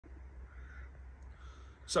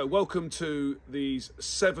So welcome to these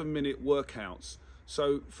 7-minute workouts.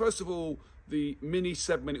 So first of all, the mini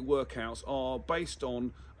 7-minute workouts are based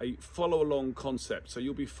on a follow along concept. So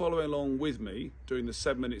you'll be following along with me doing the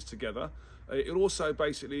 7 minutes together. It also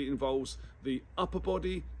basically involves the upper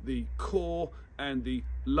body, the core and the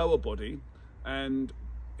lower body. And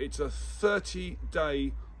it's a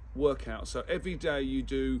 30-day workout. So every day you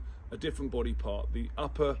do a different body part, the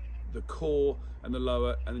upper, the core and the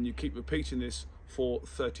lower, and then you keep repeating this for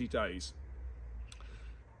 30 days.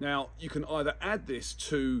 Now you can either add this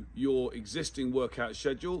to your existing workout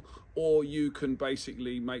schedule, or you can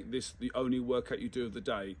basically make this the only workout you do of the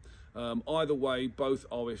day. Either way, both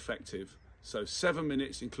are effective. So 7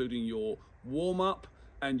 minutes including your warm-up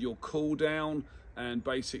and your cool down, and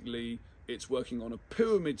basically it's working on a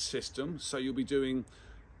pyramid system. So you'll be doing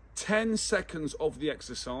 10 seconds of the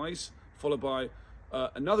exercise followed by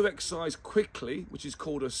another exercise quickly, which is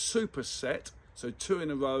called a superset. So 2 in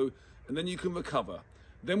a row, and then you can recover.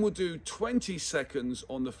 Then we'll do 20 seconds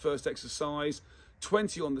on the first exercise,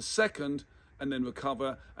 20 on the second, and then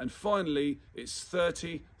recover. And finally, it's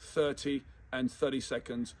 30, 30, and 30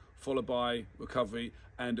 seconds, followed by recovery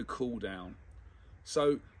and a cool down.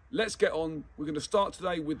 So let's get on. We're going to start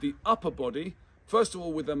today with the upper body. First of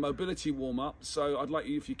all, with a mobility warm-up. So I'd like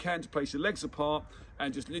you, if you can, to place your legs apart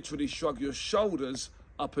and just literally shrug your shoulders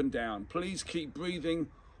up and down. Please keep breathing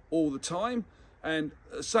all the time. And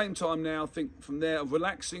at the same time now, think from there of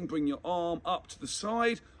relaxing, bring your arm up to the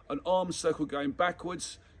side, an arm circle going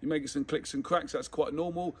backwards. You may get some clicks and cracks, that's quite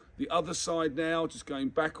normal. The other side now, just going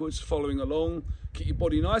backwards, following along. Keep your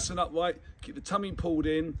body nice and upright, keep the tummy pulled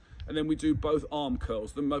in, and then we do both arm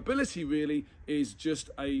curls. The mobility really is just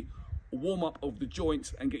a warm up of the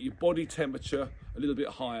joints and get your body temperature a little bit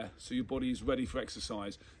higher so your body is ready for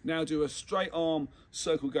exercise. Now do a straight arm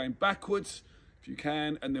circle going backwards, if you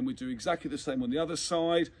can, and then we do exactly the same on the other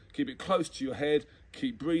side. Keep it close to your head,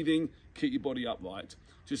 keep breathing, keep your body upright.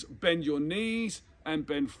 Just bend your knees and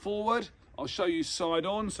bend forward. I'll show you side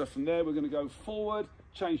on. So from there, we're going to go forward,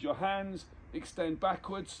 change your hands, extend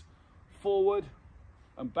backwards, forward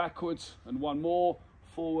and backwards, and one more,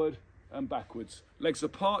 forward and backwards. Legs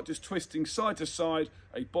apart, just twisting side to side,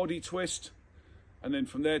 a body twist, and then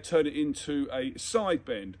from there, turn it into a side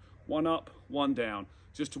bend, one up, one down,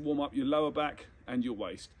 just to warm up your lower back and your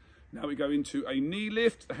waist. Now we go into a knee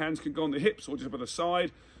lift. The hands can go on the hips or just up at the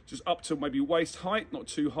side, just up to maybe waist height, not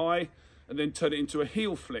too high, and then turn it into a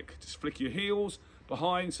heel flick. Just flick your heels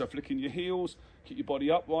behind, so flicking your heels, keep your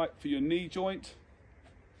body upright for your knee joint.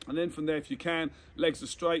 And then from there, if you can, legs are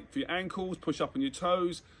straight for your ankles, push up on your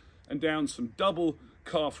toes, and down some double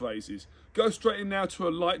calf raises. Go straight in now to a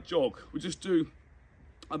light jog. We'll just do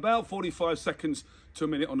about 45 seconds to a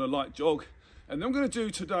minute on a light jog. And then we're going to do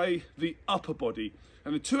today the upper body.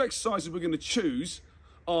 And the two exercises we're going to choose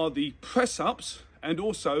are the press-ups and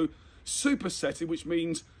also supersetted, which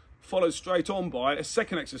means followed straight on by a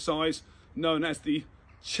second exercise known as the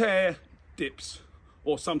chair dips,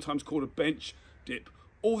 or sometimes called a bench dip.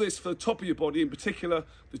 All this for the top of your body, in particular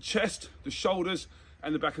the chest, the shoulders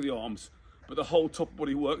and the back of the arms, but the whole top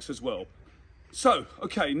body works as well. So,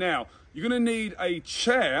 okay, now you're going to need a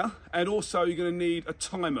chair and also you're going to need a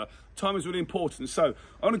timer. Timer is really important. So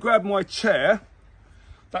I'm going to grab my chair.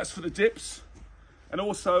 That's for the dips, and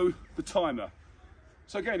also the timer.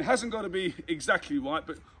 So again, it hasn't got to be exactly right,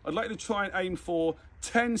 but I'd like to try and aim for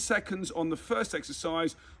 10 seconds on the first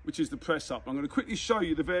exercise, which is the press up. I'm going to quickly show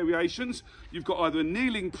you the variations. You've got either a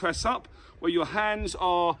kneeling press up, where your hands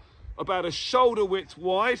are about a shoulder width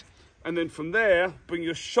wide, and then from there, bring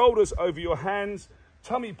your shoulders over your hands,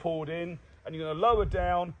 tummy pulled in, and you're going to lower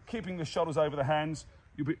down, keeping the shoulders over the hands.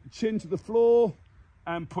 You put your chin to the floor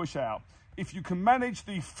and push out. If you can manage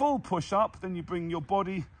the full push up, then you bring your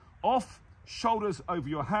body off, shoulders over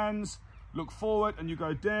your hands, look forward, and you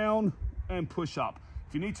go down and push up.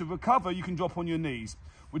 If you need to recover, you can drop on your knees.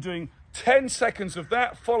 We're doing 10 seconds of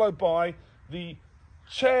that, followed by the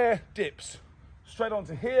chair dips. Straight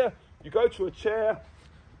onto here, you go to a chair,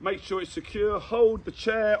 make sure it's secure, hold the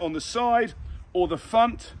chair on the side or the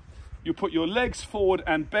front. You put your legs forward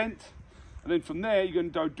and bent, and then from there, you're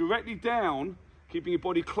going to go directly down, keeping your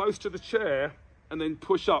body close to the chair, and then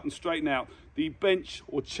push up and straighten out the bench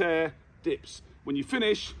or chair dips. When you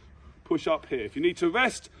finish, push up here. If you need to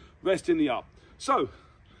rest, rest in the up. So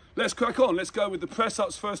let's crack on. Let's go with the press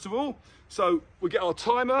ups first of all. So we'll get our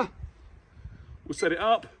timer, we'll set it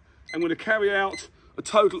up, and we're going to carry out a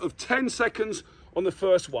total of 10 seconds on the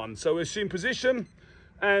first one. So we're in position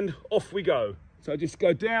and off we go. So just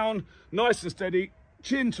go down, nice and steady,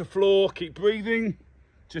 chin to floor, keep breathing.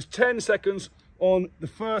 Just 10 seconds on the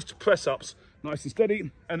first press ups, nice and steady,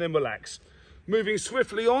 and then relax. Moving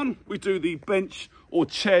swiftly on, we do the bench or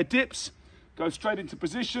chair dips. Go straight into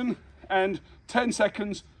position and 10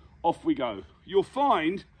 seconds, off we go. You'll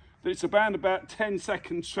find that it's about 10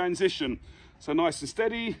 seconds transition. So nice and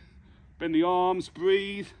steady, bend the arms,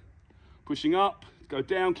 breathe, pushing up, go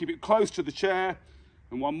down, keep it close to the chair,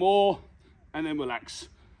 and one more, and then relax.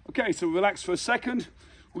 Okay, so relax for a second.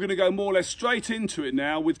 We're gonna go more or less straight into it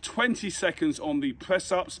now with 20 seconds on the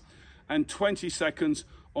press-ups and 20 seconds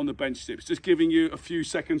on the bench dips, just giving you a few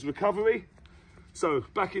seconds recovery. So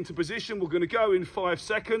back into position, we're gonna go in 5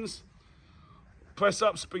 seconds. Press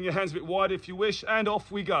ups, bring your hands a bit wider if you wish, and off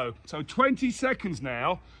we go. So 20 seconds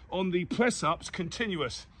now on the press ups,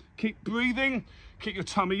 continuous. Keep breathing, keep your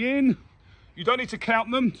tummy in. You don't need to count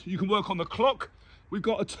them, you can work on the clock. We've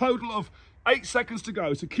got a total of 8 seconds to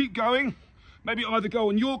go, so keep going. Maybe either go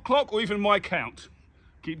on your clock or even my count.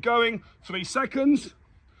 Keep going, 3 seconds,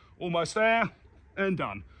 almost there, and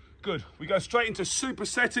done. Good, we go straight into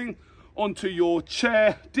supersetting onto your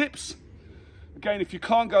chair dips. Again, if you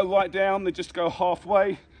can't go right down, then just go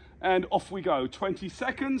halfway, and off we go. 20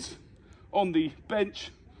 seconds on the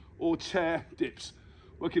bench or chair dips.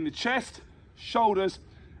 Working the chest, shoulders,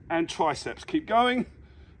 and triceps. Keep going,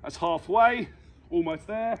 that's halfway, almost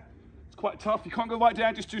there. It's quite tough, you can't go right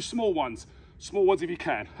down, just do small ones. Small ones if you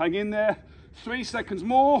can. Hang in there, 3 seconds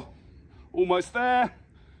more, almost there,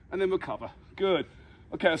 and then recover. Good.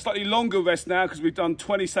 Okay, a slightly longer rest now because we've done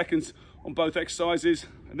 20 seconds on both exercises.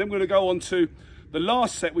 And then we're gonna go on to the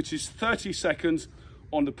last set, which is 30 seconds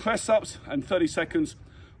on the press ups and 30 seconds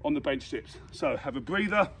on the bench dips. So have a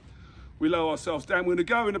breather, we lower ourselves down. We're gonna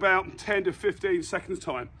go in about 10 to 15 seconds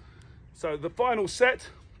time. So the final set,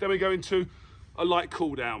 then we go into a light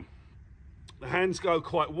cool down. The hands go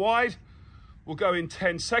quite wide. We'll go in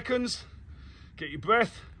 10 seconds, get your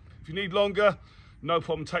breath. If you need longer, no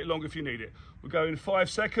problem, take longer if you need it. We'll go in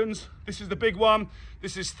 5 seconds. This is the big one.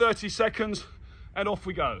 This is 30 seconds, and off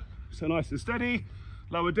we go. So nice and steady,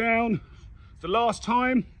 lower down. The last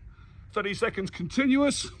time, 30 seconds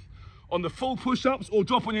continuous on the full push-ups, or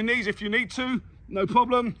drop on your knees if you need to, no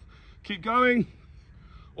problem. Keep going,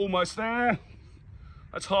 almost there.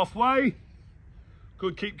 That's halfway.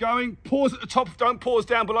 Good, keep going. Pause at the top, don't pause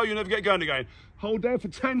down below, you'll never get going again. Hold there for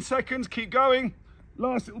 10 seconds, keep going.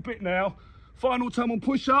 Last little bit now. Final time on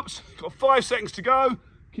push-ups, got 5 seconds to go.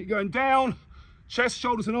 Keep going down, chest,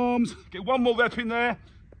 shoulders and arms. Get one more rep in there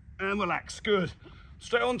and relax, good.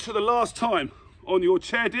 Straight on to the last time on your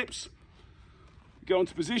chair dips. Go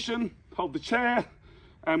into position, hold the chair,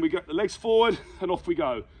 and we get the legs forward and off we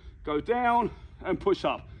go. Go down and push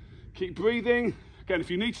up. Keep breathing. Again, if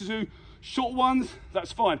you need to do short ones,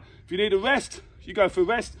 that's fine. If you need a rest, you go for a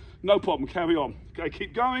rest, no problem, carry on. Okay,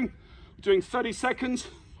 keep going. We're doing 30 seconds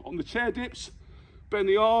on the chair dips. Bend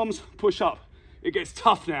the arms, push up. It gets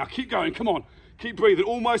tough now, keep going, come on. Keep breathing,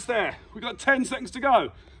 almost there. We've got 10 seconds to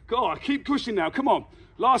go. God, keep pushing now, come on.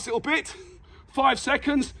 Last little bit, 5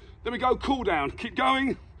 seconds, then we go cool down. Keep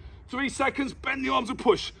going, 3 seconds, bend the arms and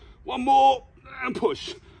push. One more, and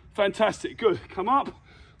push. Fantastic, good, come up.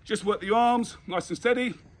 Just work the arms, nice and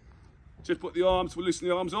steady. Just put the arms, we'll loosen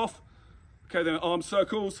the arms off. Okay, then arm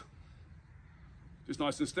circles. Just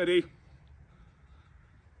nice and steady.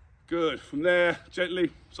 Good, from there,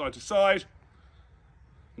 gently, side to side.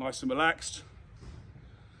 Nice and relaxed.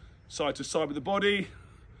 Side to side with the body.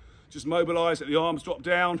 Just mobilize, let the arms drop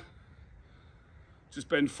down. Just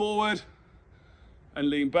bend forward and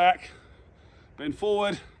lean back. Bend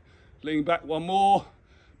forward, lean back, one more.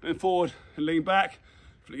 Bend forward and lean back.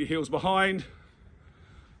 Flick your heels behind.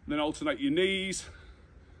 And then alternate your knees.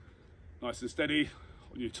 Nice and steady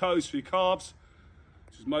on your toes for your calves.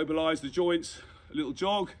 Just mobilize the joints, a little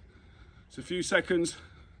jog. It's a few seconds.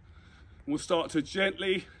 And we'll start to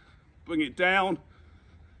gently bring it down.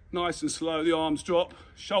 Nice and slow, the arms drop,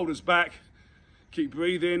 shoulders back. Keep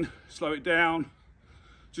breathing, slow it down.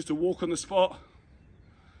 Just a walk on the spot.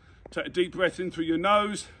 Take a deep breath in through your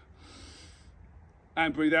nose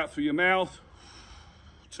and breathe out through your mouth.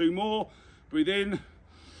 2 more, breathe in,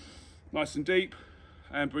 nice and deep,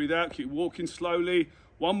 and breathe out. Keep walking slowly.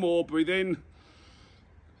 1 more, breathe in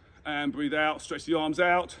and breathe out. Stretch the arms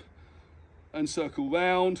out and circle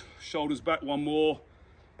round. Shoulders back, 1 more,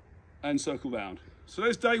 and circle round. So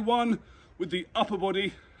there's day 1 with the upper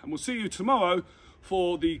body, and we'll see you tomorrow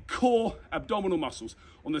for the core abdominal muscles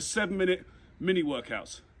on the 7-minute mini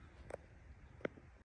workouts.